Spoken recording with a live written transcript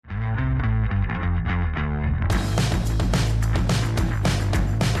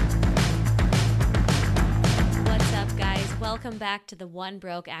Welcome back to the One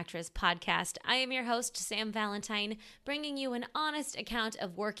Broke Actress podcast. I am your host, Sam Valentine, bringing you an honest account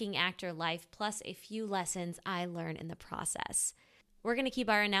of working actor life, plus a few lessons I learned in the process. We're going to keep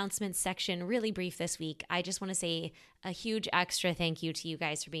our announcements section really brief this week. I just want to say a huge extra thank you to you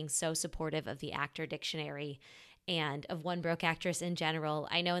guys for being so supportive of the Actor Dictionary and of One Broke Actress in general.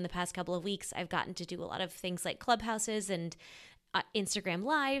 I know in the past couple of weeks, I've gotten to do a lot of things like clubhouses and Instagram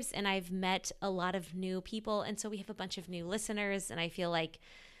lives, and I've met a lot of new people, and so we have a bunch of new listeners, and I feel like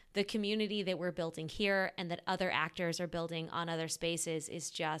the community that we're building here and that other actors are building on other spaces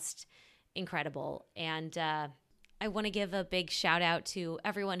is just incredible. And I want to give a big shout out to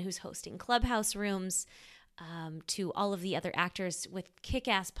everyone who's hosting clubhouse rooms, to all of the other actors with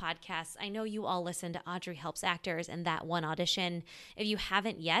kick-ass podcasts. I know you all listen to Audrey Helps Actors and That One Audition. If you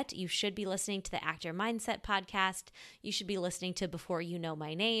haven't yet, you should be listening to the Actor Mindset podcast. You should be listening to Before You Know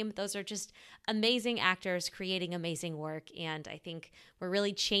My Name. Those are just amazing actors creating amazing work, and I think we're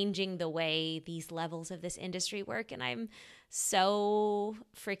really changing the way these levels of this industry work, and I'm so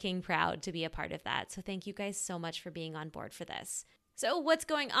freaking proud to be a part of that. So thank you guys so much for being on board for this. So what's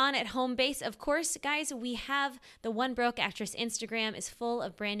going on at home base? Of course, guys, we have the One Broke Actress Instagram is full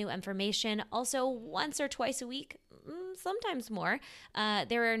of brand new information. Also, once or twice a week, sometimes more,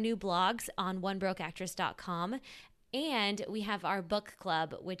 there are new blogs on onebrokeactress.com. And we have our book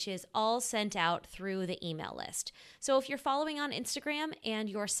club, which is all sent out through the email list. So if you're following on Instagram and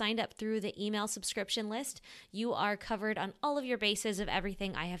you're signed up through the email subscription list, you are covered on all of your bases of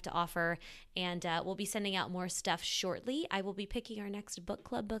everything I have to offer. And we'll be sending out more stuff shortly. I will be picking our next book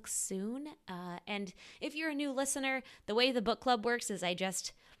club book soon. And if you're a new listener, the way the book club works is I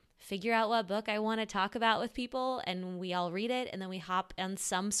just figure out what book I want to talk about with people, and we all read it, and then we hop on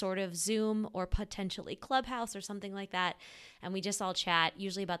some sort of Zoom or potentially Clubhouse or something like that, and we just all chat,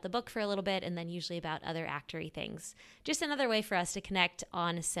 usually about the book for a little bit, and then usually about other actory things. Just another way for us to connect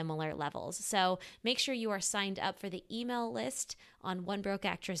on similar levels. So make sure you are signed up for the email list on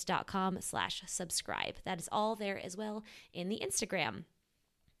onebrokeactress.com/subscribe. That is all there as well in the Instagram.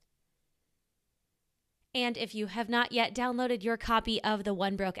 And if you have not yet downloaded your copy of the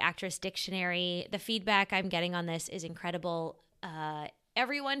One Broke Actress Dictionary, the feedback I'm getting on this is incredible.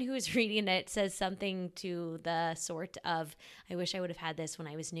 Everyone who is reading it says something to the sort of, I wish I would have had this when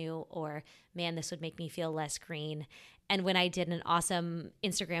I was new, or man, this would make me feel less green. And when I did an awesome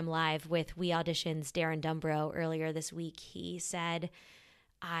Instagram live with We Audition's Darren Dumbro earlier this week, he said,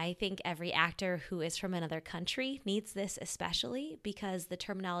 I think every actor who is from another country needs this, especially because the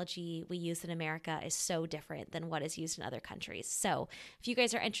terminology we use in America is so different than what is used in other countries. So if you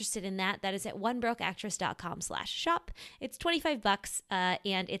guys are interested in that, that is at onebrokeactress.com/shop. It's $25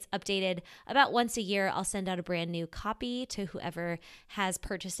 and it's updated about once a year. I'll send out a brand new copy to whoever has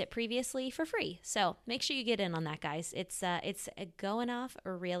purchased it previously for free. So make sure you get in on that, guys. It's going off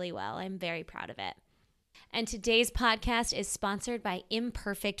really well. I'm very proud of it. And today's podcast is sponsored by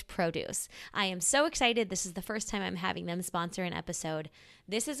Imperfect Produce. I am so excited. This is the first time I'm having them sponsor an episode.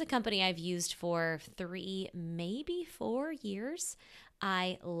 This is a company I've used for 3, maybe 4 years.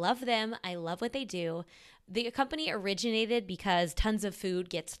 I love them. I love what they do. The company originated because tons of food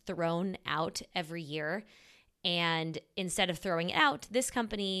gets thrown out every year. And instead of throwing it out, this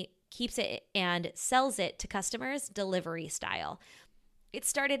company keeps it and sells it to customers delivery style. It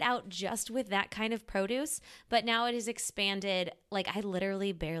started out just with that kind of produce, but now it has expanded. Like, I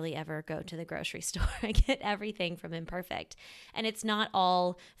literally barely ever go to the grocery store. I get everything from Imperfect. And it's not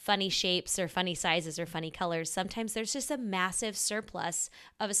all funny shapes or funny sizes or funny colors. Sometimes there's just a massive surplus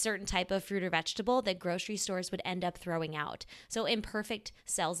of a certain type of fruit or vegetable that grocery stores would end up throwing out. So Imperfect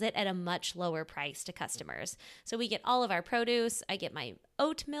sells it at a much lower price to customers. So we get all of our produce. I get my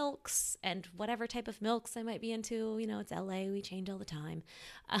oat milks and whatever type of milks I might be into. You know, it's LA, we change all the time.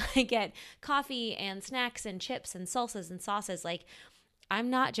 I get coffee and snacks and chips and salsas and sauces. Like, I'm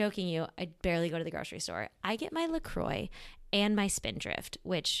not joking you. I barely go to the grocery store. I get my LaCroix and my Spindrift,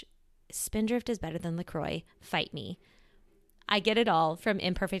 which Spindrift is better than LaCroix. Fight me. I get it all from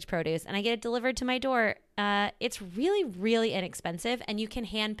Imperfect Produce, and I get it delivered to my door. It's really, really inexpensive, and you can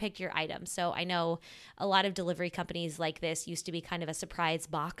handpick your items. So I know a lot of delivery companies like this used to be kind of a surprise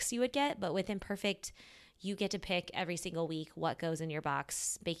box you would get, but with Imperfect, you get to pick every single week what goes in your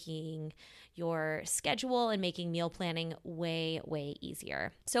box, making your schedule and making meal planning way, way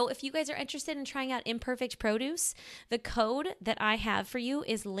easier. So if you guys are interested in trying out Imperfect Produce, the code that I have for you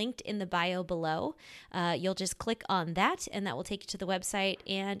is linked in the bio below. You'll just click on that, and that will take you to the website,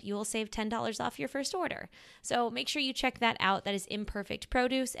 and you will save $10 off your first order. So make sure you check that out. That is Imperfect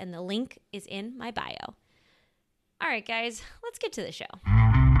Produce, and the link is in my bio. All right, guys, let's get to the show.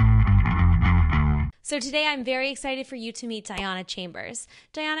 So today I'm very excited for you to meet Diana Chambers.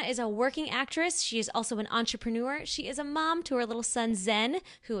 Diana is a working actress. She is also an entrepreneur. She is a mom to her little son Zen,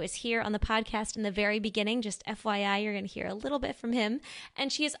 who is here on the podcast in the very beginning. Just FYI, you're going to hear a little bit from him.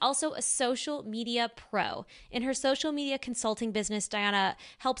 And she is also a social media pro. In her social media consulting business, Diana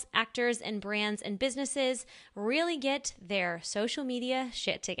helps actors and brands and businesses really get their social media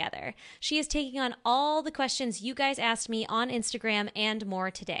shit together. She is taking on all the questions you guys asked me on Instagram and more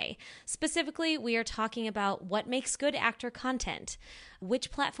today. Specifically, we are talking about what makes good actor content,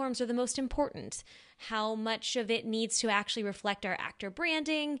 which platforms are the most important, how much of it needs to actually reflect our actor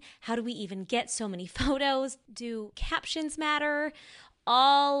branding, how do we even get so many photos, do captions matter,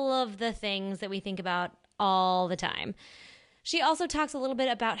 all of the things that we think about all the time. She also talks a little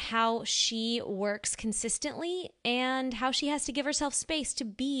bit about how she works consistently and how she has to give herself space to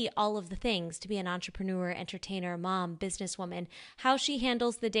be all of the things, to be an entrepreneur, entertainer, mom, businesswoman, how she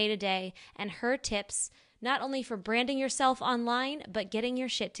handles the day-to-day, and her tips not only for branding yourself online, but getting your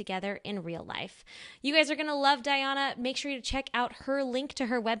shit together in real life. You guys are going to love Diana. Make sure to check out her link to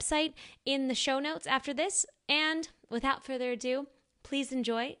her website in the show notes after this. And without further ado, please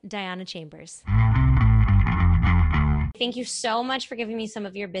enjoy Diana Chambers. Thank you so much for giving me some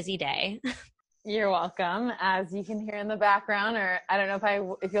of your busy day. You're welcome. As you can hear in the background, or I don't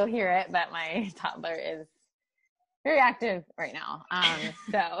know if you'll hear it, but my toddler is very active right now.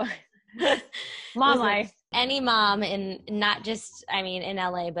 So mom life. Any mom in not just, in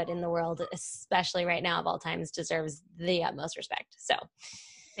LA, but in the world, especially right now of all times, deserves the utmost respect. So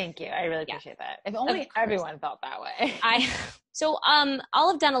thank you. I really appreciate that. If only everyone felt that way.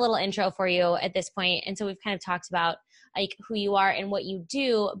 I'll have done a little intro for you at this point, and so we've kind of talked about like who you are and what you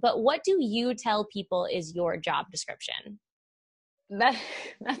do, but what do you tell people is your job description?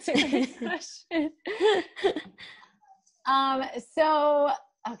 That's a great question.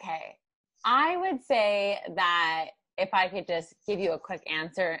 Okay. I would say that if I could just give you a quick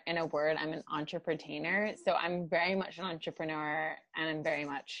answer in a word, I'm an entrepreneur. So I'm very much an entrepreneur, and I'm very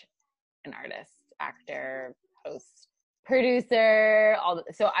much an artist, actor, host, producer.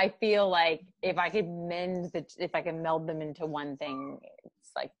 So I feel like if I could meld them into one thing, it's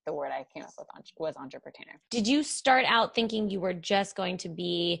like the word I came up with was entrepreneur. Did you start out thinking you were just going to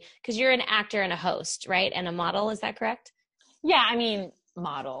be, because you're an actor and a host, right? And a model, is that correct? Yeah,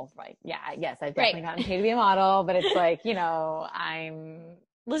 model, right? Yeah, yes, I've definitely gotten paid to be a model, but it's like,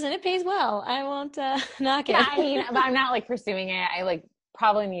 Listen, it pays well. I won't knock it. Yeah, but I'm not like pursuing it. I like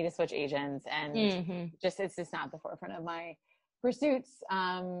probably need to switch agents, and it's just not the forefront of my pursuits.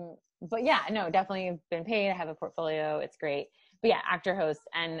 But yeah, no, definitely been paid. I have a portfolio. It's great. But yeah, actor, host,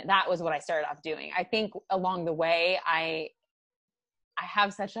 and that was what I started off doing. I think along the way, I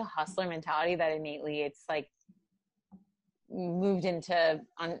have such a hustler mentality that innately it's like moved into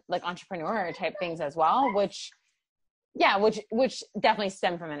entrepreneur type things as well, which definitely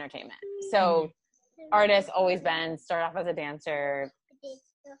stem from entertainment. So artist, always been, started off as a dancer,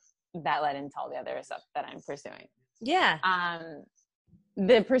 that led into all the other stuff that I'm pursuing. Yeah.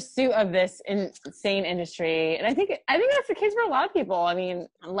 The pursuit of this insane industry, and I think that's the case for a lot of people.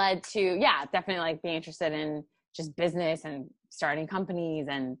 Led to, definitely like being interested in just business and starting companies.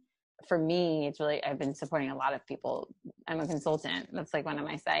 And for me, it's really, I've been supporting a lot of people. I'm a consultant. That's like one of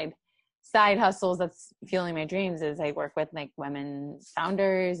my side hustles that's fueling my dreams is I work with like women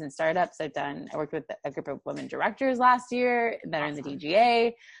founders and startups. I worked with a group of women directors last year that are in the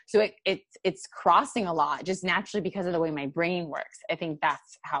DGA. So it's crossing a lot just naturally because of the way my brain works. I think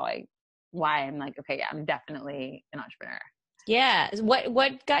that's why I'm like, okay, yeah, I'm definitely an entrepreneur. Yeah.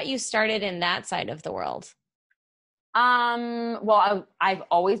 What got you started in that side of the world? Well, I've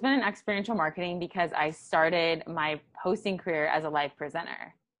always been in experiential marketing because I started my hosting career as a live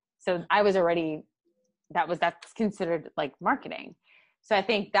presenter. So I was already, that's considered like marketing. So I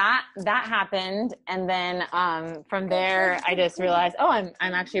think that happened. And then, from there, I just realized, I'm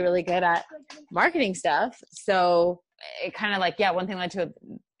actually really good at marketing stuff. So it kind of like, one thing led to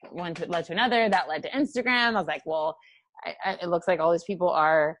another, that led to Instagram. I was like, well, it looks like all these people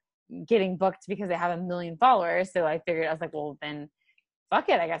are getting booked because they have 1 million followers. So I was like, well, then fuck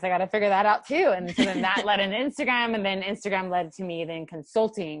it. I guess I got to figure that out too. And so then that led into Instagram, and then Instagram led to me then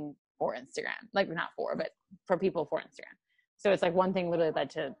consulting for Instagram, like not for, but for people for Instagram. So it's like one thing literally led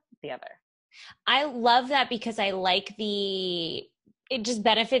to the other. I love that because I like it just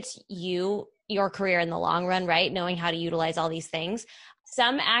benefits your career in the long run, right? Knowing how to utilize all these things.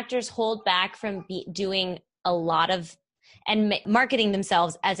 Some actors hold back from doing a lot of and marketing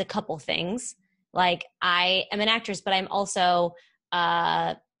themselves as a couple things. Like I am an actress, but I'm also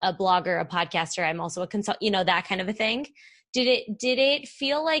a blogger, a podcaster. I'm also a that kind of a thing. Did it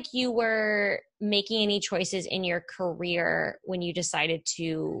feel like you were making any choices in your career when you decided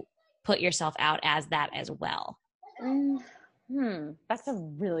to put yourself out as that as well? That's a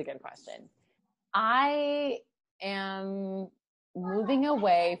really good question. I am moving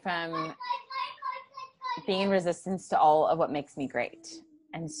away from being in resistance to all of what makes me great.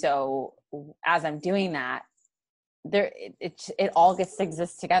 And so as I'm doing that, it all gets to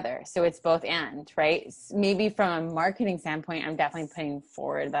exist together. So it's both and, right? Maybe from a marketing standpoint, I'm definitely putting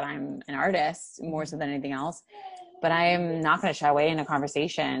forward that I'm an artist more so than anything else, but I am not going to shy away in a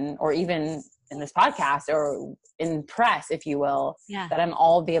conversation or even in this podcast or in press, if you will, that I'm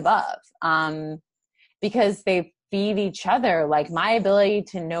all the above. Because they feed each other. Like my ability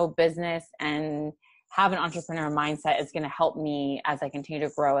to know business and have an entrepreneur mindset is going to help me as I continue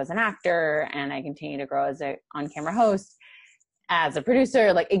to grow as an actor and I continue to grow as a on-camera host, as a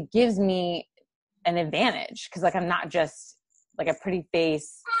producer. Like it gives me an advantage because like I'm not just like a pretty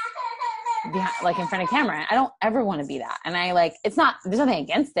face behind, like in front of camera. I don't ever want to be that. And I like, it's not, there's nothing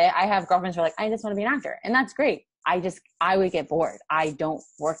against it. I have girlfriends who are like, I just want to be an actor, and that's great. I would get bored. I don't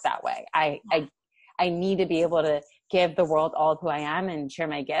work that way. I need to be able to give the world all of who I am and share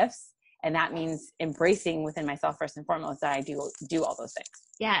my gifts. And that means embracing within myself first and foremost that I do all those things.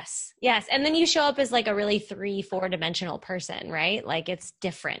 Yes. Yes. And then you show up as like a really 3-4 dimensional person, right? Like it's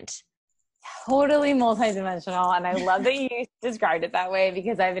different. Totally multidimensional. And I love that you described it that way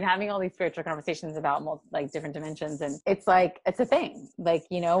because I've been having all these spiritual conversations about like different dimensions. And it's like, it's a thing. Like,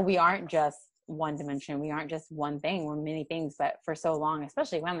 you know, we aren't just one dimension. We aren't just one thing. We're many things. But for so long,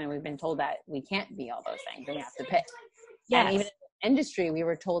 especially women, we've been told that we can't be all those things and we have to pick. Yes. And even in the industry, we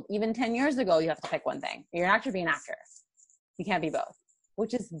were told even 10 years ago, you have to pick one thing. You're an actor, be an actor. You can't be both,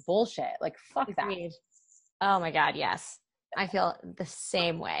 which is bullshit. Like, fuck Agreed. That. Oh my God. Yes. I feel the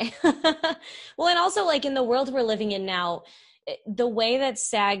same way. Well, and also like in the world we're living in now, the way that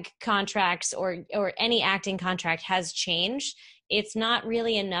SAG contracts or any acting contract has changed, it's not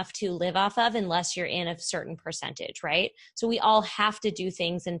really enough to live off of unless you're in a certain percentage, right? So we all have to do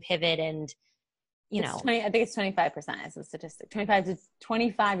things and pivot and, you know. I think it's 25% is the statistic. 25 to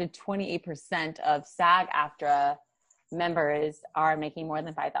 28% of SAG-AFTRA members are making more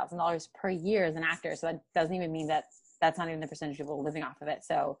than $5,000 per year as an actor. So that doesn't even mean that that's not even the percentage of people living off of it.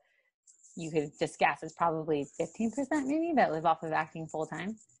 So you could just guess it's probably 15% maybe that live off of acting full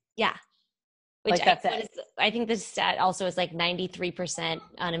time. Yeah. Which like that's it. I think this stat also is like 93%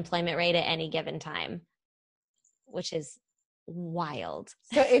 unemployment rate at any given time, which is wild.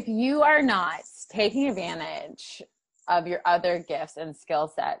 So if you are not taking advantage of your other gifts and skill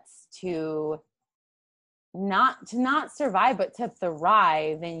sets to not survive, but to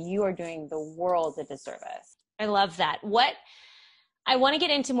thrive, then you are doing the world a disservice. I love that. I want to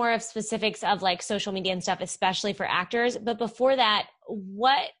get into more of specifics of like social media and stuff, especially for actors. But before that,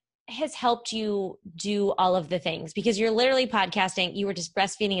 what has helped you do all of the things? Because you're literally podcasting, you were just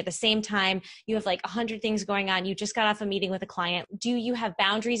breastfeeding at the same time. You have like 100 things going on. You just got off a meeting with a client. Do you have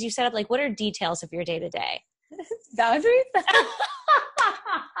boundaries you set up? Like what are details of your day to day? Boundaries?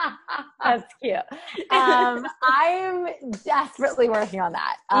 That's cute. I'm desperately working on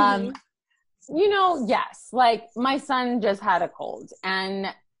that. You know, yes, like my son just had a cold and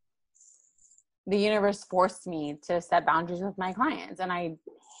the universe forced me to set boundaries with my clients. And I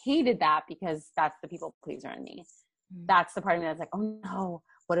hated that because that's the people pleaser in me. That's the part of me that's like, oh no,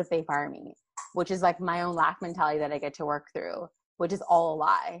 what if they fire me? Which is like my own lack mentality that I get to work through, which is all a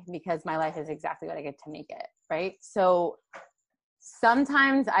lie because my life is exactly what I get to make it. Right. So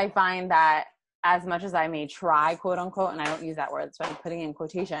sometimes I find that as much as I may try, quote unquote, and I don't use that word, so I'm putting in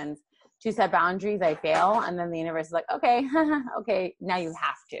quotations, to set boundaries, I fail. And then the universe is like, okay, okay, now you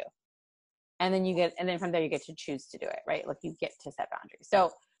have to. And then from there you get to choose to do it, right? Like you get to set boundaries.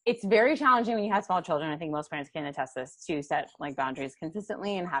 So it's very challenging when you have small children. I think most parents can attest this, to set like boundaries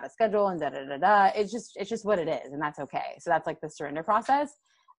consistently and have a schedule and It's just what it is. And that's okay. So that's like the surrender process.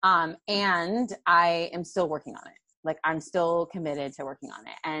 And I am still working on it. Like I'm still committed to working on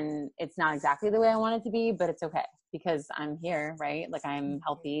it. And it's not exactly the way I want it to be, but it's okay because I'm here, right? Like I'm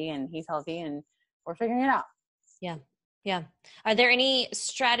healthy and he's healthy and we're figuring it out. Yeah. Yeah. Are there any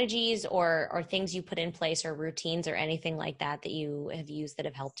strategies or things you put in place or routines or anything like that that you have used that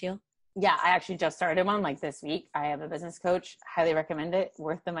have helped you? Yeah, I actually just started one like this week. I have a business coach. Highly recommend it.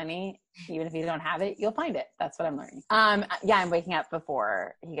 Worth the money. Even if you don't have it, you'll find it. That's what I'm learning. Yeah, I'm waking up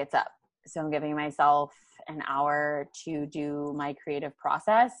before he gets up. So I'm giving myself an hour to do my creative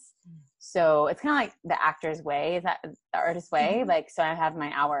process. So it's kind of like the actor's way, is that the artist's way? Mm-hmm. Like, so I have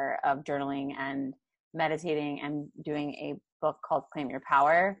my hour of journaling and meditating and doing a book called Claim Your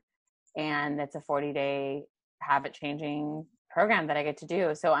Power. And it's a 40-day habit changing program that I get to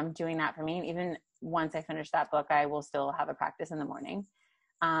do. So I'm doing that for me. And even once I finish that book, I will still have a practice in the morning.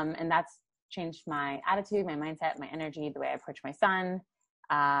 And that's changed my attitude, my mindset, my energy, the way I approach my son.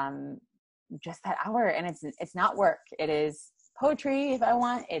 Just that hour. And it's not work. It is poetry if I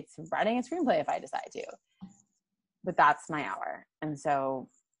want. It's writing a screenplay if I decide to. But that's my hour. And so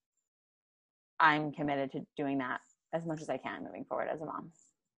I'm committed to doing that as much as I can moving forward as a mom.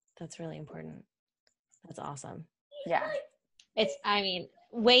 That's really important. That's awesome. Yeah. It's, I mean,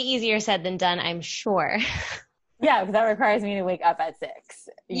 way easier said than done, I'm sure. Yeah, because that requires me to wake up at 6,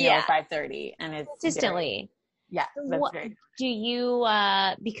 Yeah. 5:30, and it's Consistently. Yeah, that's great. Do you,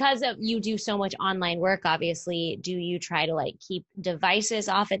 because of you do so much online work, obviously, do you try to like keep devices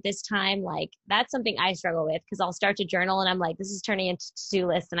off at this time? Like that's something I struggle with because I'll start to journal and I'm like, this is turning into a to-do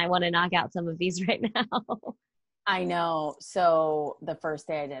list and I want to knock out some of these right now. I know. So the first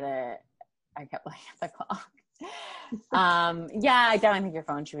day I did it, I kept looking at the clock. Yeah, I definitely think your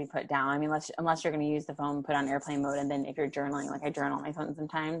phone should be put down. I mean, unless you're going to use the phone, put on airplane mode. And then if you're journaling, like I journal on my phone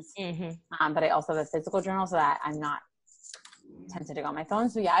sometimes, but I also have a physical journal so that I'm not tempted to go on my phone.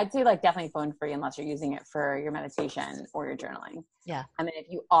 So yeah, I'd say like definitely phone free unless you're using it for your meditation or your journaling. Yeah. I mean, if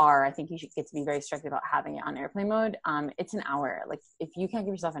you are, I think you should get to be very strict about having it on airplane mode. It's an hour. Like if you can't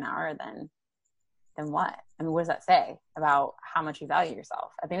give yourself an hour, then what? I mean, what does that say about how much you value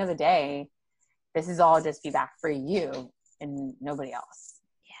yourself? At the end of the day, this is all just feedback for you and nobody else.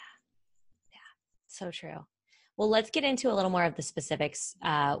 Yeah. So true. Well, let's get into a little more of the specifics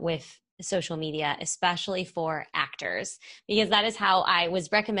with social media, especially for actors, because that is how I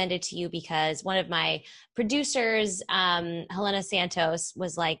was recommended to you because one of my producers, Helena Santos,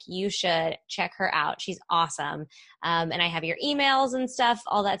 was like, you should check her out. She's awesome. And I have your emails and stuff,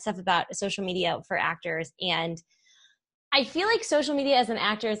 all that stuff about social media for actors. And I feel like social media as an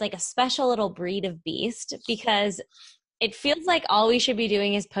actor is like a special little breed of beast because it feels like all we should be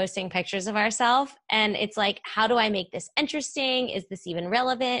doing is posting pictures of ourselves. And it's like, how do I make this interesting? Is this even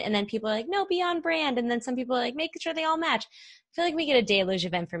relevant? And then people are like, no, be on brand. And then some people are like, make sure they all match. I feel like we get a deluge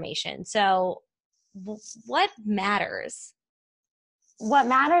of information. So what matters? What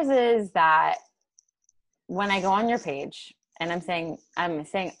matters is that when I go on your page, and I'm saying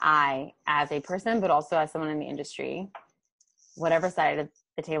I as a person, but also as someone in the industry, whatever side of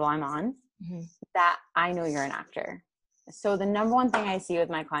the table I'm on, that I know you're an actor. So the number one thing I see with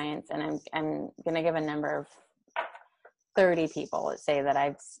my clients, and I'm going to give a number of 30 people, let's say that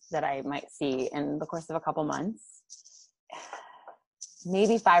I might see in the course of a couple months,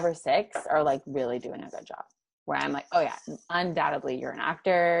 maybe 5 or 6 are like really doing a good job where I'm like, oh yeah, undoubtedly you're an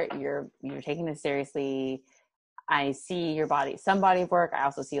actor. You're taking this seriously. I see your some body of work. I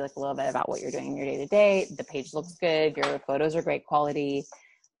also see like a little bit about what you're doing in your day to day. The page looks good. Your photos are great quality.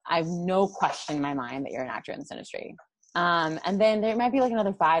 I have no question in my mind that you're an actor in this industry. And then there might be like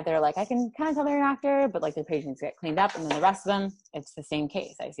another 5 that are like, I can kind of tell they're an actor, but like their page needs to get cleaned up. And then the rest of them, it's the same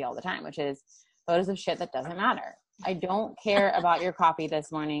case I see all the time, which is photos of shit that doesn't matter. I don't care about your coffee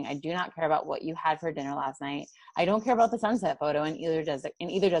this morning. I do not care about what you had for dinner last night. I don't care about the sunset photo, and either does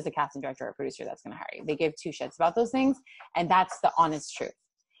the casting director or producer that's going to hire you. They give 2 shits about those things, and that's the honest truth.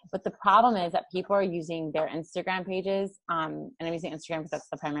 But the problem is that people are using their Instagram pages, and I'm using Instagram because that's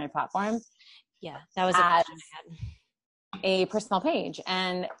the primary platform. Yeah, that was a question I had. A personal page,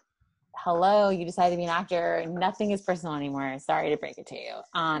 and hello, you decided to be an actor. Nothing is personal anymore. Sorry to break it to you.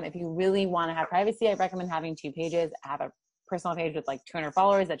 If you really want to have privacy, I recommend having 2 pages. I have a personal page with like 200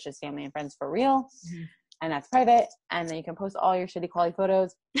 followers. That's just family and friends for real. And that's private. And then you can post all your shitty quality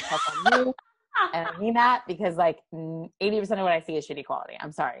photos. That's on you. And I mean that because like 80% of what I see is shitty quality.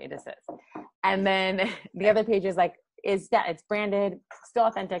 I'm sorry, it just is. And then the other page is like, it's branded, still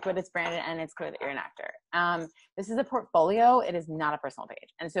authentic, but it's branded and it's clear that you're an actor. This is a portfolio. It is not a personal page.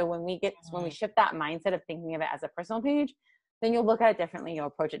 And so when we shift that mindset of thinking of it as a personal page, then you'll look at it differently. You'll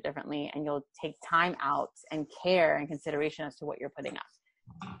approach it differently, and you'll take time out and care and consideration as to what you're putting up.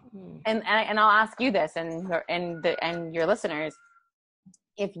 And I'll ask you this and your listeners,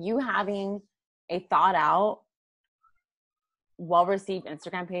 if you having a thought out, well-received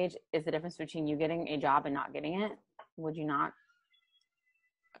Instagram page is the difference between you getting a job and not getting it, would you not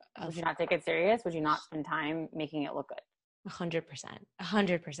take it serious? Would you not spend time making it look good? 100%.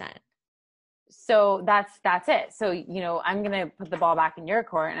 So that's it. So, I'm going to put the ball back in your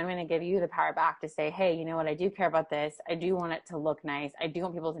court, and I'm going to give you the power back to say, hey, you know what? I do care about this. I do want it to look nice. I do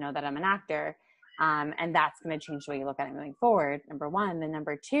want people to know that I'm an actor. And that's going to change the way you look at it moving forward. Number 1. Then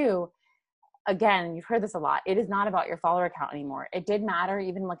number 2, again, you've heard this a lot. It is not about your follower count anymore. It did matter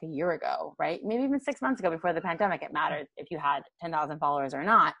even like a year ago, right? Maybe even 6 months ago before the pandemic, it mattered if you had 10,000 followers or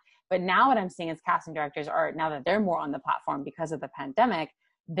not. But now what I'm seeing is casting directors are, now that they're more on the platform because of the pandemic,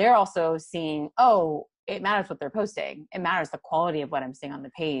 they're also seeing, oh, it matters what they're posting. It matters the quality of what I'm seeing on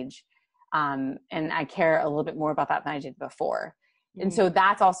the page. And I care a little bit more about that than I did before. Mm-hmm. And so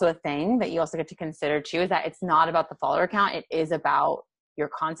that's also a thing that you also get to consider too, is that it's not about the follower count. It is about your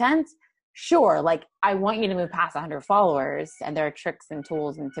content. Sure, like I want you to move past 100 followers, and there are tricks and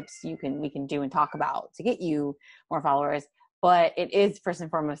tools and tips we can do and talk about to get you more followers. But it is first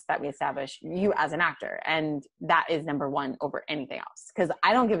and foremost that we establish you as an actor. And that is number one over anything else. Because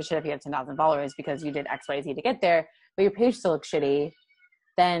I don't give a shit if you have 10,000 followers because you did X, Y, Z to get there, but your page still looks shitty,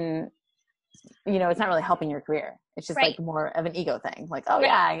 then, you know, it's not really helping your career. It's just like more of an ego thing. Like, oh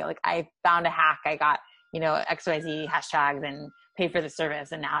yeah, like I found a hack. I got, you know, X, Y, Z hashtags and paid for the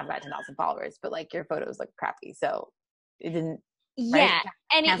service. And now I've got 10,000 followers, but like your photos look crappy. So it didn't,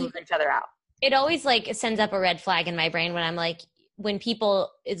 and cancel each other out. It always like sends up a red flag in my brain when I'm like, when people,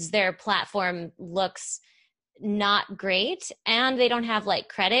 their platform looks not great and they don't have like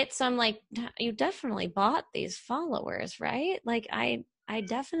credit. So I'm like, you definitely bought these followers, right? Like I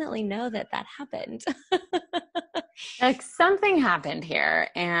definitely know that happened. Like something happened here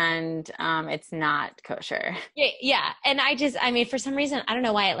and it's not kosher. Yeah. And I mean, for some reason, I don't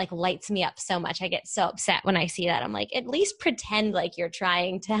know why it like lights me up so much. I get so upset when I see that. I'm like, at least pretend like you're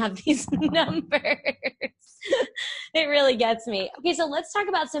trying to have these numbers. It really gets me. Okay, so let's talk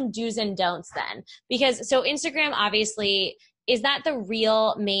about some do's and don'ts then. Because so Instagram, obviously, is that the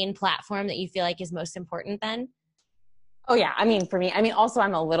real main platform that you feel like is most important then? Oh yeah. I mean, for me, I mean, also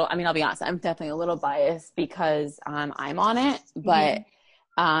I'll be honest, I'm definitely a little biased because I'm on it, but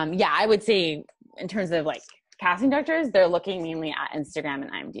yeah, I would say in terms of like casting directors, they're looking mainly at Instagram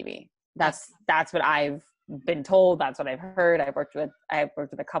and IMDb. That's what I've been told. That's what I've heard. I've worked with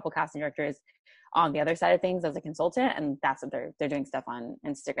a couple casting directors on the other side of things as a consultant, and that's what they're doing stuff on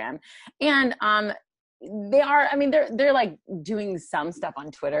Instagram. And they're like doing some stuff on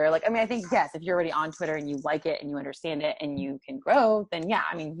Twitter. Like, I mean, I think, yes, if you're already on Twitter and you like it and you understand it and you can grow, then yeah,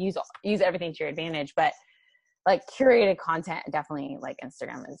 I mean, use everything to your advantage. But like curated content, definitely like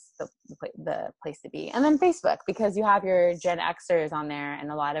Instagram is the place to be. And then Facebook, because you have your Gen Xers on there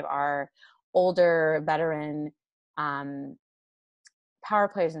and a lot of our older veteran, power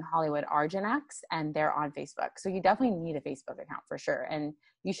players in Hollywood are Gen X and they're on Facebook. So you definitely need a Facebook account for sure. And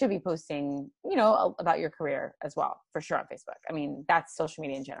you should be posting, you know, about your career as well, for sure on Facebook. I mean, that's social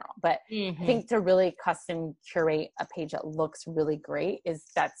media in general. But I think to really custom curate a page that looks really great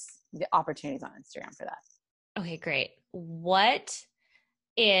that's the opportunities on Instagram for that. Okay, great. What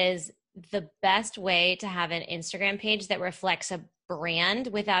is the best way to have an Instagram page that reflects a brand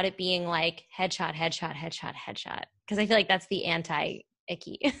without it being like headshot? Because I feel like that's the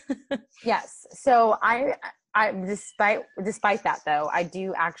anti-icky. Yes. So I despite that though, I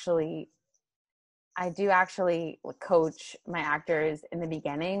do actually coach my actors in the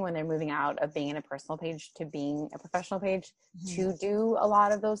beginning when they're moving out of being in a personal page to being a professional page to do a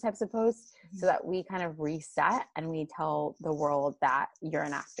lot of those types of posts so that we kind of reset and we tell the world that you're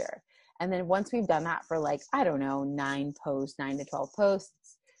an actor. And then once we've done that for like, I don't know, 9 to 12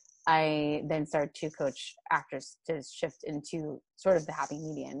 posts, I then start to coach actors to shift into sort of the happy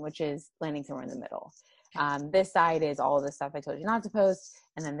median, which is landing somewhere in the middle. This side is all of the stuff I told you not to post.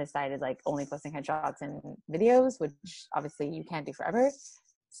 And then this side is like only posting headshots and videos, which obviously you can't do forever.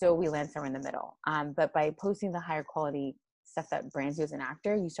 So we land somewhere in the middle. But by posting the higher quality stuff that brands you as an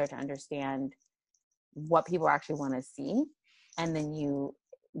actor, you start to understand what people actually want to see. And then you're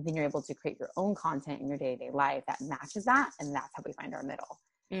able to create your own content in your day-to-day life that matches that. And that's how we find our middle.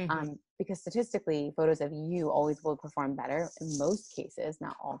 Because statistically, photos of you always will perform better in most cases,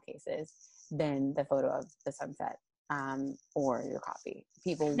 not all cases, than the photo of the sunset or your coffee.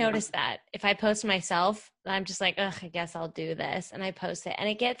 People notice that if I post myself, I'm just like, ugh, I guess I'll do this, and I post it, and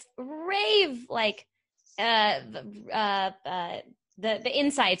it gets rave like the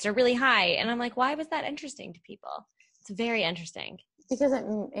insights are really high, and I'm like, why was that interesting to people? It's very interesting. Because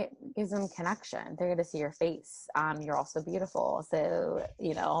it gives them connection. They're going to see your face. You're also beautiful. So,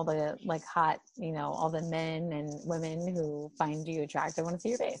 you know, all the like hot, you know, all the men and women who find you attractive want to see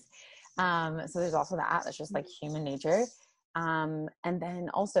your face. So there's also that's just like human nature. And then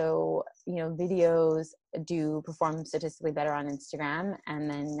also, you know, videos do perform statistically better on Instagram.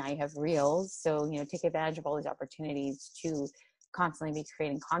 And then now you have Reels. So, you know, take advantage of all these opportunities to constantly be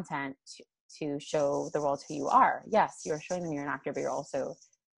creating content to show the world who you are. Yes, you're showing them you're an actor, but you're also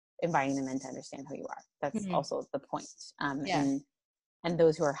inviting them in to understand who you are. That's also the point. And And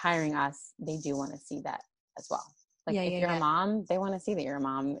those who are hiring us, they do want to see that as well. Like if you're a mom, they want to see that you're a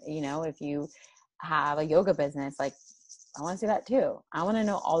mom. You know, if you have a yoga business, like I want to see that too. I want to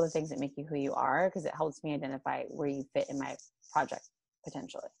know all the things that make you who you are, because it helps me identify where you fit in my project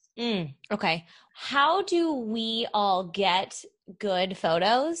potentially. Okay. How do we all get good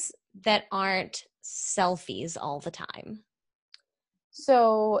photos that aren't selfies all the time?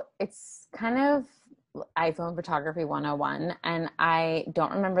 So it's kind of iPhone photography 101, and I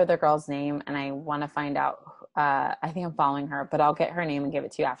don't remember the girl's name, and I want to find out. I think I'm following her, but I'll get her name and give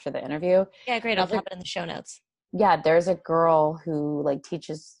it to you after the interview. Yeah, great. I'll pop it in the show notes. Yeah, there's a girl who like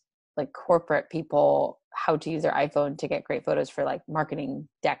teaches like corporate people how to use their iPhone to get great photos for like marketing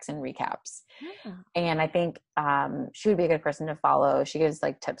decks and recaps. And I think she would be a good person to follow. She gives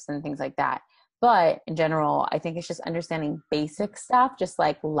like tips and things like that. But in general, I think it's just understanding basic stuff, just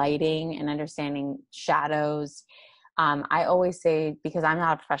like lighting and understanding shadows. I always say, because I'm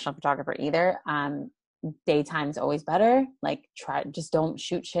not a professional photographer either, daytime's always better. Like just don't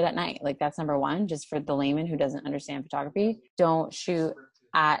shoot shit at night. Like that's number one, just for the layman who doesn't understand photography. Don't shoot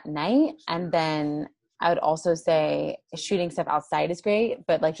at night. And then I would also say shooting stuff outside is great,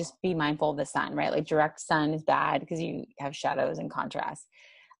 but like just be mindful of the sun, right? Like direct sun is bad because you have shadows and contrast.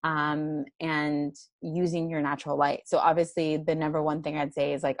 And using your natural light. So obviously the number one thing I'd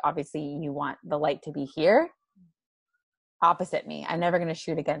say is like, obviously you want the light to be here opposite me. I'm never going to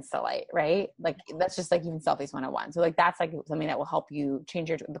shoot against the light, right? Like that's just like even selfies 101. So like that's like something that will help you change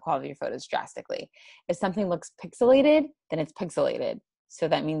the quality of your photos drastically. If something looks pixelated, then it's pixelated. So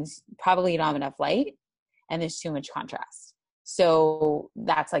that means probably you don't have enough light and there's too much contrast. So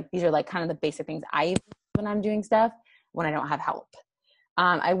that's like, these are like kind of the basic things I use when I'm doing stuff when I don't have help.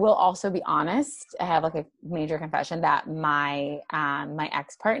 I will also be honest. I have like a major confession that my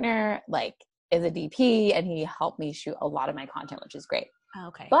ex-partner like is a DP and he helped me shoot a lot of my content, which is great.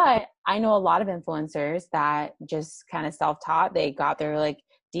 Okay. But I know a lot of influencers that just kind of self-taught. They got their like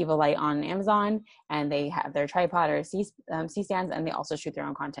Diva Light on Amazon and they have their tripod or C-stands, and they also shoot their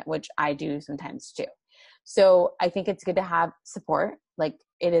own content, which I do sometimes too. So I think it's good to have support. Like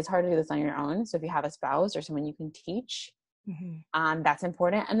it is hard to do this on your own. So if you have a spouse or someone you can teach, that's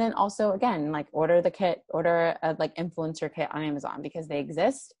important. And then also again, like order a like influencer kit on Amazon, because they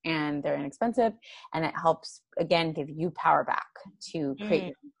exist and they're inexpensive, and it helps again give you power back to create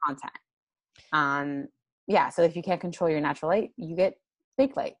your own content. So if you can't control your natural light, you get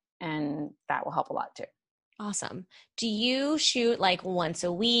fake light, and that will help a lot too. Awesome. Do you shoot like once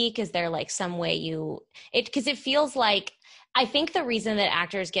a week? Is there like some way because it feels like, I think the reason that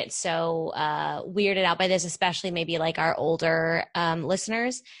actors get so weirded out by this, especially maybe like our older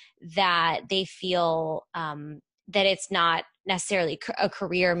listeners, that they feel that it's not necessarily a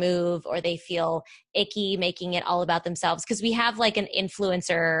career move, or they feel icky making it all about themselves. Because we have like an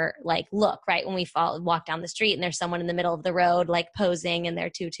influencer like look, right? When we walk down the street and there's someone in the middle of the road like posing in their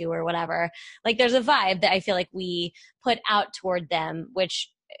tutu or whatever. Like there's a vibe that I feel like we put out toward them, which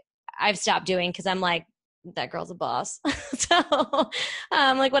I've stopped doing because I'm like, that girl's a boss. So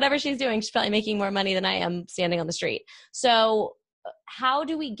like whatever she's doing, she's probably making more money than I am standing on the street. So how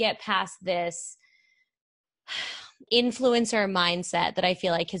do we get past this influencer mindset that I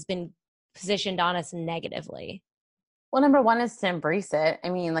feel like has been positioned on us negatively? Well, number one is to embrace it. I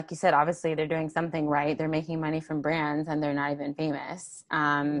mean, like you said, obviously they're doing something right. They're making money from brands and they're not even famous.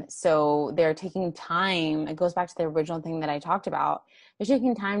 So they're taking time. It goes back to the original thing that I talked about. They're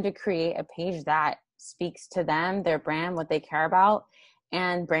taking time to create a page that speaks to them, their brand, what they care about,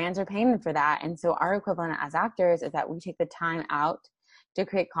 and brands are paying them for that. And so our equivalent as actors is that we take the time out to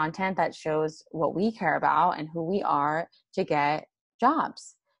create content that shows what we care about and who we are to get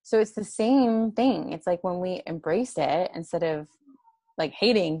jobs. So it's the same thing. It's like when we embrace it instead of like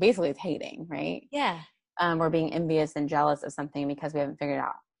hating, basically it's hating, right? Yeah. We're being envious and jealous of something because we haven't figured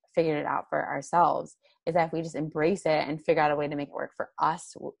it out for ourselves. Is that if we just embrace it and figure out a way to make it work for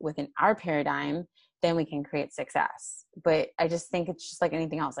us within our paradigm, then we can create success. But I just think it's just like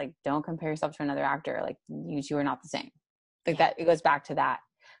anything else. Like don't compare yourself to another actor. Like you two are not the same. Like that, it goes back to that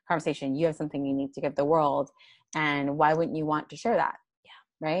conversation. You have something you need to give the world, and why wouldn't you want to share that? Yeah.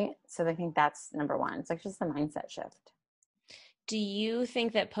 Right. So I think that's number one. It's like just a mindset shift. Do you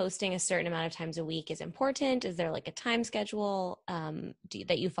think that posting a certain amount of times a week is important? Is there like a time schedule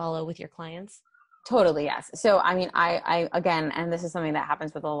that you follow with your clients? Totally. Yes. So, I mean, I again, and this is something that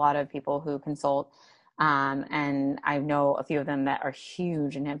happens with a lot of people who consult. And I know a few of them that are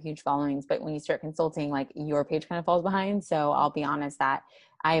huge and have huge followings, but when you start consulting, like your page kind of falls behind. So I'll be honest that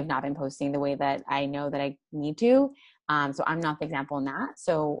I have not been posting the way that I know that I need to. So I'm not the example in that.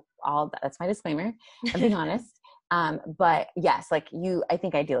 So that's my disclaimer. I'm being honest. But yes, like I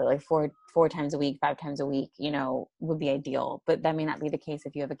think ideally like four times a week, 5 times a week, would be ideal, but that may not be the case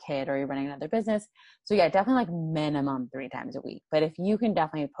if you have a kid or you're running another business. So yeah, definitely like minimum 3 times a week. But if you can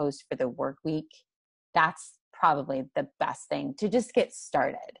definitely post for the work week, that's probably the best thing to just get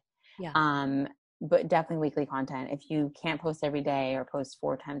started. Yeah. But definitely weekly content. If you can't post every day or post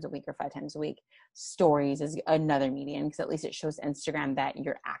 4 times a week or 5 times a week, stories is another medium, because at least it shows Instagram that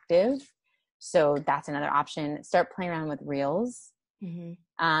you're active. So that's another option. Start playing around with reels,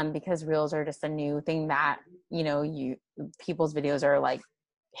 because reels are just a new thing that, people's videos are like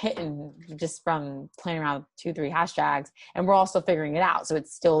hitting just from playing around with 2-3 hashtags, and we're also figuring it out. So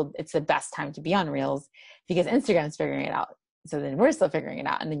it's the best time to be on reels, because Instagram's figuring it out. So then we're still figuring it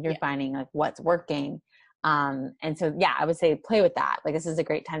out, and then you're finding like what's working. And so, yeah, I would say play with that. Like, this is a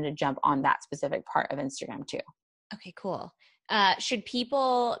great time to jump on that specific part of Instagram too. Okay, cool. Should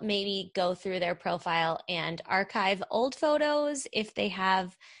people maybe go through their profile and archive old photos if they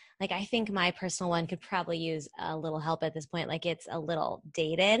have, like, I think my personal one could probably use a little help at this point. Like, it's a little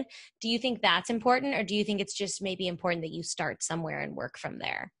dated. Do you think that's important, or do you think it's just maybe important that you start somewhere and work from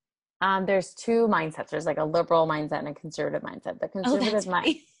there? There's two mindsets. There's like a liberal mindset and a conservative mindset. The conservative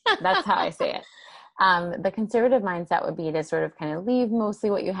that's how I say it. The conservative mindset would be to sort of kind of leave mostly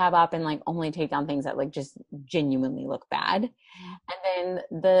what you have up and like only take down things that like just genuinely look bad. And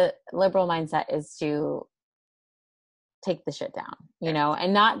then the liberal mindset is to take the shit down,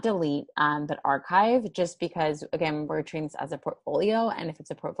 and not delete, but archive, just because, again, we're treating this as a portfolio. And if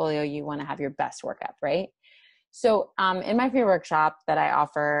it's a portfolio, you want to have your best work up, right? So in my free workshop that I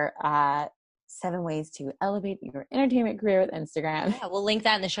offer, 7 ways to elevate your entertainment career with Instagram. Yeah, we'll link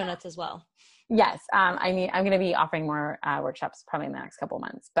that in the show notes as well. Yes. I'm going to be offering more workshops probably in the next couple of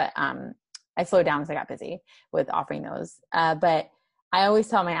months, but I slowed down because I got busy with offering those. But I always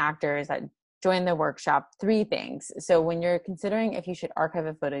tell my actors that join the workshop 3 things. So when you're considering if you should archive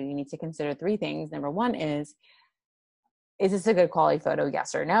a photo, you need to consider 3 things. Number 1 is this a good quality photo?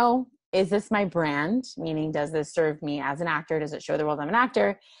 Yes or no? Is this my brand? Meaning, does this serve me as an actor? Does it show the world I'm an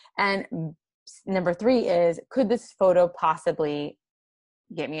actor? And number 3 is, could this photo possibly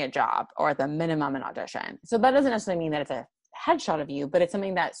get me a job, or at the minimum an audition? So that doesn't necessarily mean that it's a headshot of you, but it's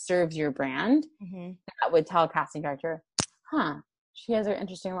something that serves your brand. That would tell a casting director, she has an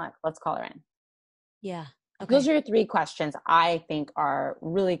interesting look, let's call her in. Yeah. Okay. Those are your 3 questions I think are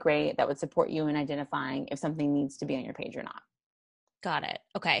really great that would support you in identifying if something needs to be on your page or not. Got it.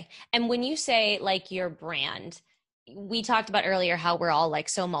 Okay. And when you say like your brand, we talked about earlier how we're all like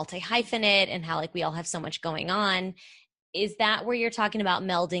so multi-hyphenate and how like we all have so much going on. Is that where you're talking about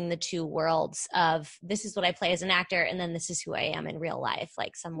melding the 2 worlds of this is what I play as an actor and then this is who I am in real life,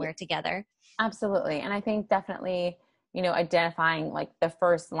 like somewhere together? Absolutely. And I think definitely, identifying like the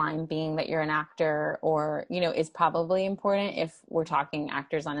first line being that you're an actor, or, is probably important if we're talking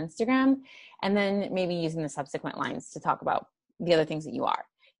actors on Instagram, and then maybe using the subsequent lines to talk about the other things that you are.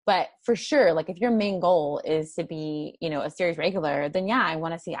 But for sure, like if your main goal is to be, a series regular, then yeah, I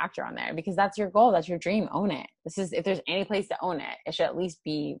want to see actor on there, because that's your goal. That's your dream. Own it. If there's any place to own it, it should at least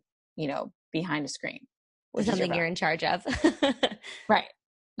be, behind a screen. Something you're in charge of. Right.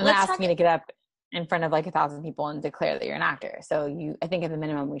 I'm not asking you to get up in front of like 1,000 people and declare that you're an actor. So I think at the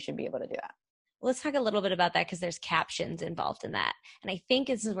minimum, we should be able to do that. Let's talk a little bit about that, because there's captions involved in that. And I think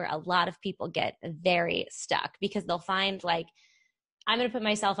this is where a lot of people get very stuck, because they'll find like, I'm going to put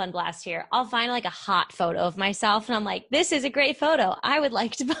myself on blast here. I'll find like a hot photo of myself and I'm like, this is a great photo. I would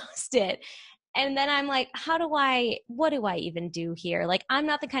like to post it. And then I'm like, what do I even do here? Like, I'm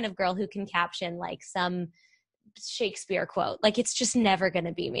not the kind of girl who can caption like some Shakespeare quote. Like, it's just never going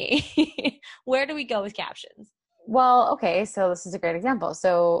to be me. Where do we go with captions? Well, okay. So this is a great example.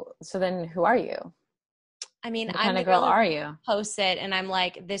 So then who are you? I mean, what kind of girl are you? Post it and I'm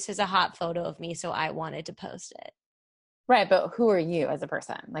like, this is a hot photo of me, so I wanted to post it. Right. But who are you as a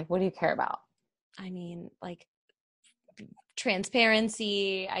person? Like, what do you care about? I mean, like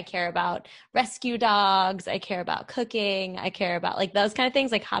transparency. I care about rescue dogs. I care about cooking. I care about like those kind of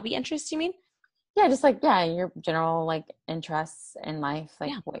things, like hobby interests, you mean? Yeah. Just like, your general like interests in life,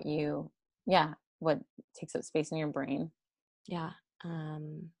 like what takes up space in your brain. Yeah.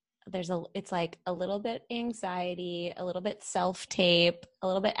 It's like a little bit anxiety, a little bit self-tape, a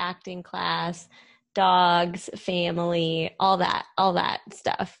little bit acting class, dogs, family, all that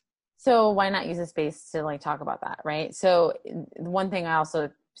stuff. So why not use a space to like talk about that, right? So one thing I also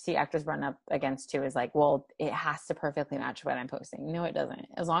see actors run up against too is like, well, it has to perfectly match what I'm posting. No, it doesn't.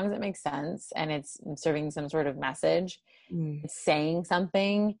 As long as it makes sense and it's serving some sort of message, it's saying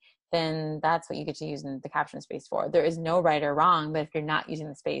something, then that's what you get to use in the caption space for. There is no right or wrong, but if you're not using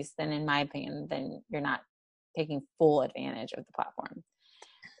the space, then in my opinion, then you're not taking full advantage of the platform.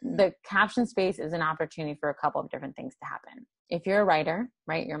 The caption space is an opportunity for a couple of different things to happen. If you're a writer,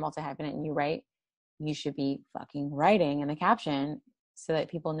 right, you're multi-hyphenate and you write, you should be fucking writing in the caption so that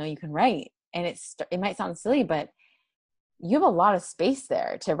people know you can write. And it might sound silly, but you have a lot of space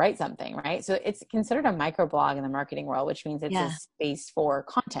there to write something, right? So it's considered a microblog in the marketing world, which means it's a space for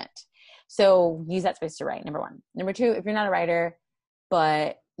content. So use that space to write, number one. Number two, if you're not a writer,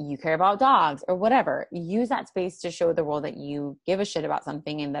 but you care about dogs or whatever, use that space to show the world that you give a shit about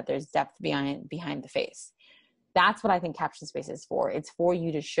something and that there's depth behind the face. That's what I think caption space is for. It's for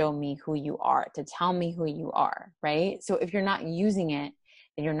you to show me who you are, to tell me who you are, right? So if you're not using it,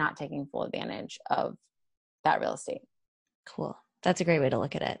 then you're not taking full advantage of that real estate. Cool. That's a great way to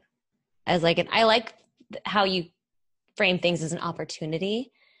look at it. I like how you frame things as an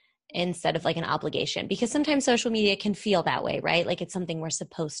opportunity instead of like an obligation, because sometimes social media can feel that way, right? Like it's something we're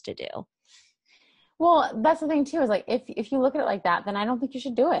supposed to do. Well, that's the thing too, is like, if you look at it like that, then I don't think you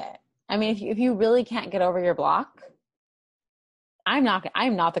should do it. I mean, if you really can't get over your block, I'm not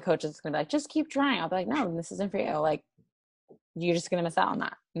the coach that's going to be like, just keep trying. I'll be like, no, this isn't for you. Like, you're just going to miss out on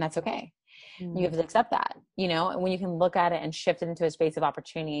that. And that's okay. You have to accept that, and when you can look at it and shift it into a space of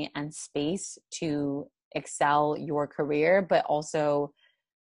opportunity and space to excel your career, but also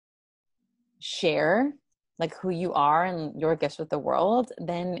share like who you are and your gifts with the world,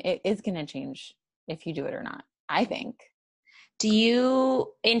 then it is going to change if you do it or not, I think. Do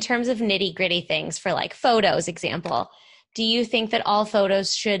you, in terms of nitty gritty things for like photos example, do you think that all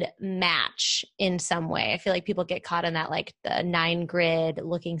photos should match in some way? I feel like people get caught in that, like the 9 grid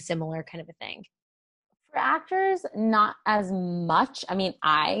looking similar kind of a thing. For actors, not as much. I mean,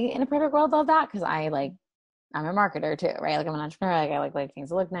 in a perfect world love that, because I'm a marketer too, right? Like I'm an entrepreneur. Like I like things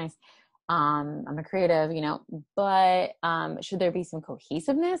to look nice. I'm a creative, but should there be some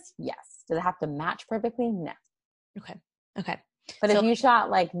cohesiveness? Yes. Does it have to match perfectly? No. Okay. But if you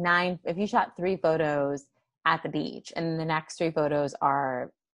shot 3 photos at the beach and the next 3 photos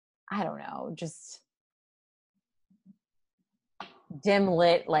are, I don't know, just dim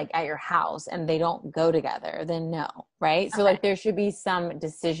lit, like at your house, and they don't go together, then no, right? So like there should be some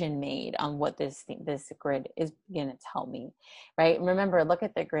decision made on what this grid is going to tell me, right? Remember, look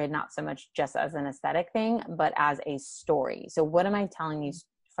at the grid not so much just as an aesthetic thing, but as a story. So what am I telling you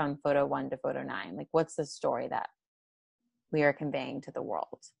from photo 1 to photo 9? Like, what's the story that we are conveying to the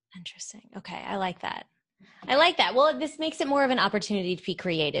world? Interesting. Okay, I like that. Well, this makes it more of an opportunity to be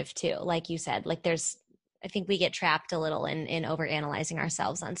creative too. Like you said, like I think we get trapped a little in overanalyzing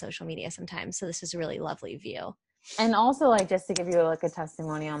ourselves on social media sometimes. So this is a really lovely view. And also, like, just to give you like a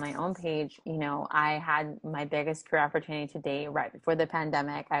testimony on my own page, I had my biggest career opportunity to date right before the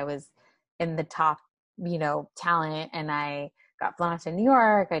pandemic. I was in the top, talent, and I got flown out to New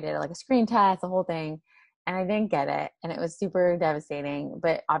York. I did like a screen test, the whole thing, and I didn't get it. And it was super devastating,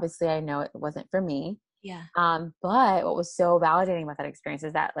 but obviously I know it wasn't for me. Yeah. But what was so validating about that experience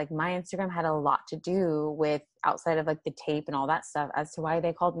is that like my Instagram had a lot to do with, outside of like the tape and all that stuff, as to why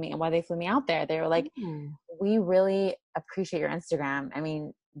they called me and why they flew me out there. They were like, we really appreciate your Instagram. I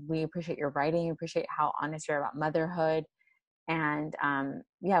mean, we appreciate your writing, we appreciate how honest you're about motherhood. And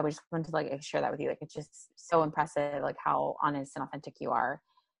we just wanted to like share that with you. Like, it's just so impressive, like how honest and authentic you are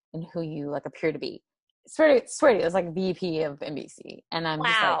and who you like appear to be. Swear to you, it was like VP of NBC. And I'm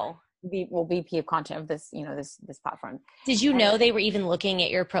just like, VP of content of this, this platform. Did you know they were even looking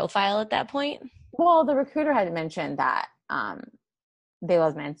at your profile at that point? Well, the recruiter had mentioned that they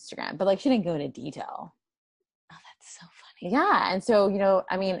loved my Instagram, but like she didn't go into detail. Oh, that's so funny. Yeah. And so,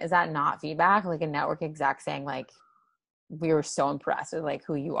 I mean, is that not feedback? Like a network exec saying like, we were so impressed with like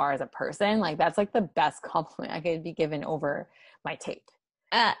who you are as a person. Like that's like the best compliment I could be given over my tape.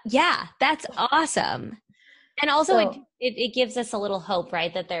 Yeah, that's awesome. And also it gives us a little hope,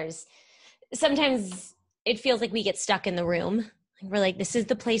 right? That there's sometimes it feels like we get stuck in the room. We're like, this is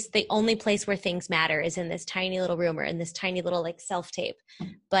the only place where things matter is in this tiny little room or in this tiny little like self-tape.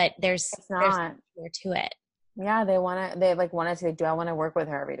 But there's more to it. Yeah, they want to say, do I want to work with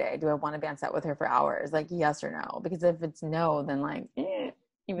her every day? Do I want to be on set with her for hours? Like, yes or no? Because if it's no, then like, even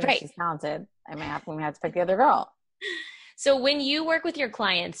if she's talented, we may have to pick the other girl. So when you work with your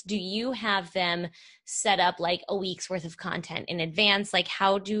clients, do you have them set up like a week's worth of content in advance? Like,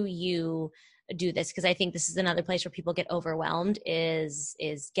 how do you do this? Because I think this is another place where people get overwhelmed is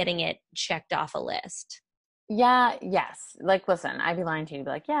getting it checked off a list. Yeah. Yes. Like, listen, I'd be lying to you.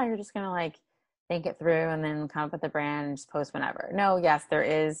 Be like, yeah, you're just going to like think it through and then come up with the brand and just post whenever. No, yes, there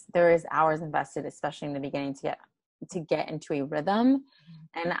is hours invested, especially in the beginning to get into a rhythm.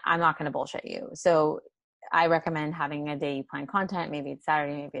 And I'm not going to bullshit you. So I recommend having a day you plan content. Maybe it's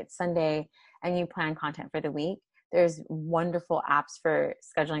Saturday, maybe it's Sunday, and you plan content for the week. There's wonderful apps for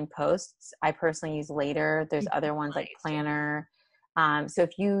scheduling posts. I personally use Later. There's other ones like Planner. So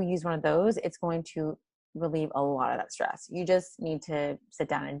if you use one of those, it's going to relieve a lot of that stress. You just need to sit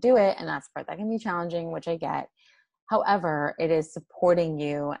down and do it. And that's the part that can be challenging, which I get. However, it is supporting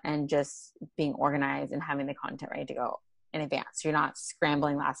you and just being organized and having the content ready to go in advance. So you're not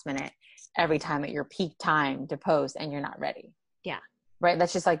scrambling last minute every time at your peak time to post and you're not ready. Yeah. Right.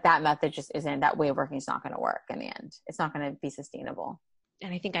 That's just like that method just isn't, that way of working is not going to work in the end. It's not going to be sustainable.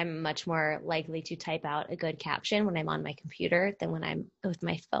 And I think I'm much more likely to type out a good caption when I'm on my computer than when I'm with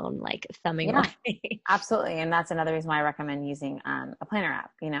my phone, like thumbing away. Absolutely. And that's another reason why I recommend using a planner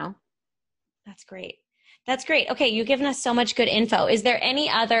app, you know? That's great. That's great. Okay. You've given us so much good info. Is there any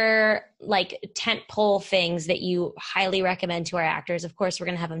other like tent pole things that you highly recommend to our actors? Of course, we're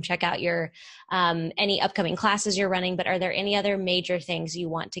going to have them check out your, any upcoming classes you're running, but are there any other major things you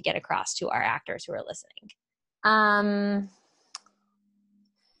want to get across to our actors who are listening?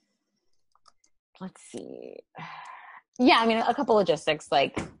 Let's see. Yeah. I mean, a couple logistics,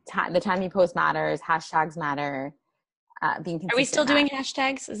 like the time you post matters, hashtags matter, being consistent. Are we still doing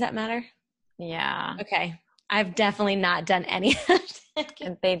hashtags? Does that matter? Yeah. Okay. I've definitely not done any.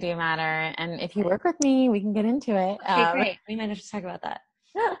 They do matter. And if you work with me, we can get into it. Okay, great. We might have to talk about that.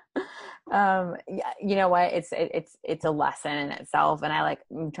 Yeah, you know what? It's a lesson in itself. And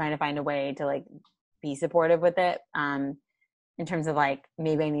I'm trying to find a way to like be supportive with it. In terms of like,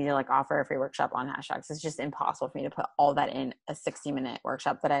 maybe I need to like offer a free workshop on hashtags. It's just impossible for me to put all that in a 60-minute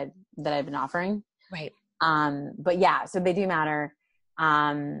workshop that I've been offering. Right. But yeah, so they do matter.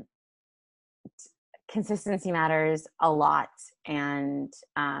 Consistency matters a lot, and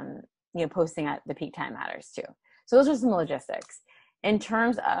posting at the peak time matters too. So those are some logistics. In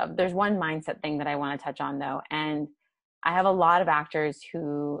terms of, there's one mindset thing that I want to touch on though, and I have a lot of actors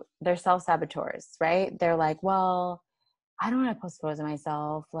who they're self-saboteurs, right? They're like, well, I don't want to post photos of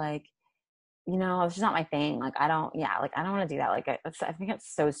myself, like, it's just not my thing. Like, I don't want to do that. Like, I think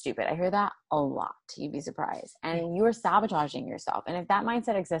it's so stupid. I hear that a lot. You'd be surprised. And you are sabotaging yourself. And if that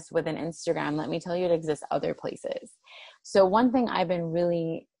mindset exists within Instagram, let me tell you, it exists other places. So one thing I've been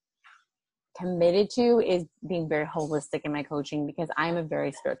really committed to is being very holistic in my coaching, because I'm a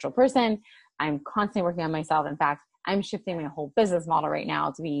very spiritual person. I'm constantly working on myself. In fact, I'm shifting my whole business model right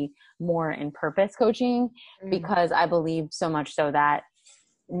now to be more in purpose coaching, because I believe so much so that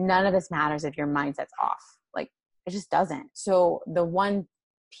none of this matters if your mindset's off. Like, it just doesn't. So the one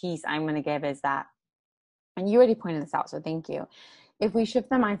piece I'm going to give is that, and you already pointed this out, so thank you. If we shift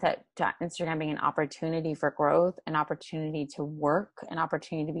the mindset to Instagram being an opportunity for growth, an opportunity to work, an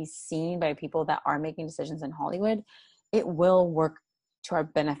opportunity to be seen by people that are making decisions in Hollywood, it will work to our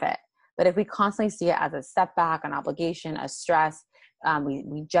benefit. But if we constantly see it as a setback, an obligation, a stress,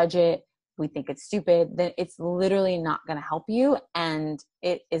 we judge it, we think it's stupid, then it's literally not going to help you, and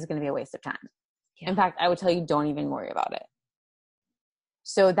it is going to be a waste of time. Yeah. In fact, I would tell you, don't even worry about it.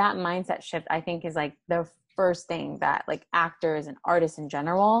 So that mindset shift, I think, is like the first thing that like actors and artists in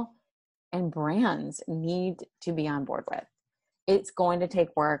general and brands need to be on board with. It's going to take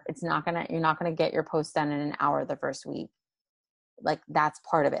work. You're not going to get your post done in an hour the first week. Like, that's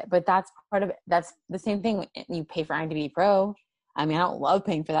part of it. But that's part of it. That's the same thing. You pay for IMDb Pro. I mean, I don't love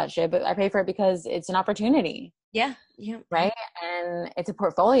paying for that shit, but I pay for it because it's an opportunity. Yeah. Yeah. Right. And it's a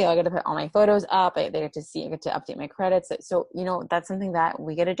portfolio. I get to put all my photos up. I get to update my credits. So, that's something that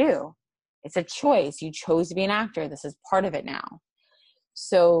we get to do. It's a choice. You chose to be an actor. This is part of it now.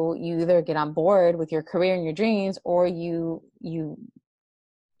 So you either get on board with your career and your dreams, or you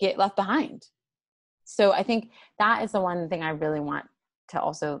get left behind. So I think that is the one thing I really want to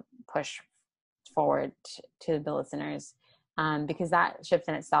also push forward to the listeners, because that shift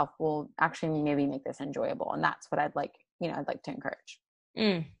in itself will actually maybe make this enjoyable. And that's what I'd like to encourage.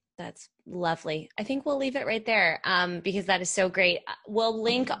 That's lovely. I think we'll leave it right there, because that is so great. We'll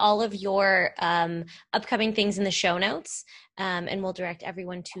link all of your upcoming things in the show notes, and we'll direct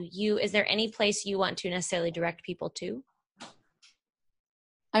everyone to you. Is there any place you want to necessarily direct people to?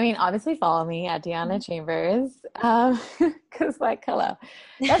 I mean, obviously follow me at Deanna Chambers, because hello,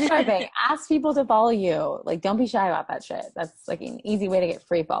 that's my thing. Ask people to follow you. Like, don't be shy about that shit. That's like an easy way to get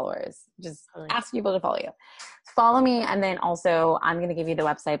free followers. Just ask people to follow you. Follow me. And then also I'm going to give you the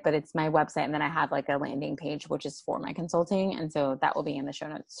website, but it's my website. And then I have like a landing page, which is for my consulting. And so that will be in the show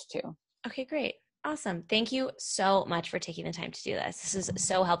notes too. Okay, great. Awesome. Thank you so much for taking the time to do this. This is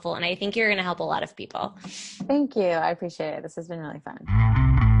so helpful. And I think you're going to help a lot of people. Thank you. I appreciate it. This has been really fun.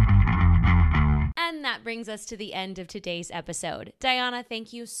 And that brings us to the end of today's episode. Diana,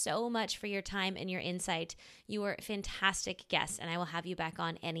 thank you so much for your time and your insight. You were a fantastic guest, and I will have you back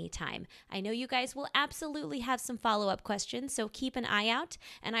on anytime. I know you guys will absolutely have some follow-up questions, so keep an eye out,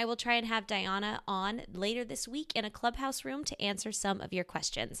 and I will try and have Diana on later this week in a Clubhouse room to answer some of your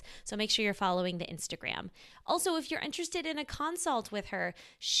questions. So make sure you're following the Instagram. Also, if you're interested in a consult with her,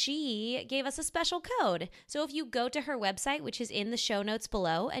 she gave us a special code. So if you go to her website, which is in the show notes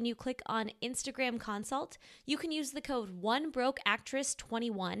below, and you click on Instagram consult, you can use the code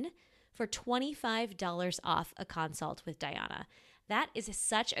OneBrokeActress21 for $25 off a consult with Diana. That is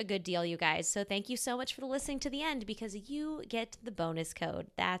such a good deal, you guys. So thank you so much for listening to the end because you get the bonus code.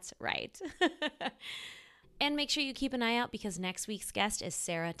 That's right. And make sure you keep an eye out because next week's guest is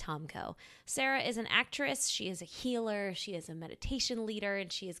Sarah Tomko. Sarah is an actress, she is a healer, she is a meditation leader,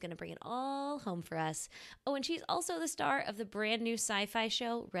 and she is going to bring it all home for us. Oh, and she's also the star of the brand new sci-fi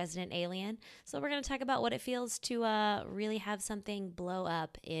show, Resident Alien. So we're going to talk about what it feels to really have something blow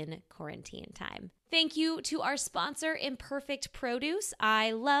up in quarantine time. Thank you to our sponsor, Imperfect Produce.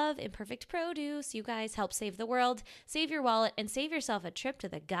 I love Imperfect Produce. You guys help save the world, save your wallet, and save yourself a trip to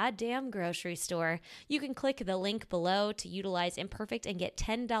the goddamn grocery store. You can click the link below to utilize Imperfect and get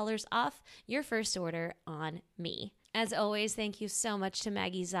 $10 off your first order on me. As always, thank you so much to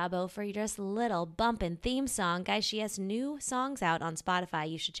Maggie Zabo for your just little bumpin' theme song. Guys, she has new songs out on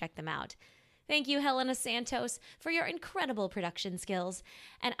Spotify. You should check them out. Thank you, Helena Santos, for your incredible production skills,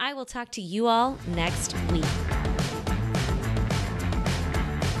 and I will talk to you all next week.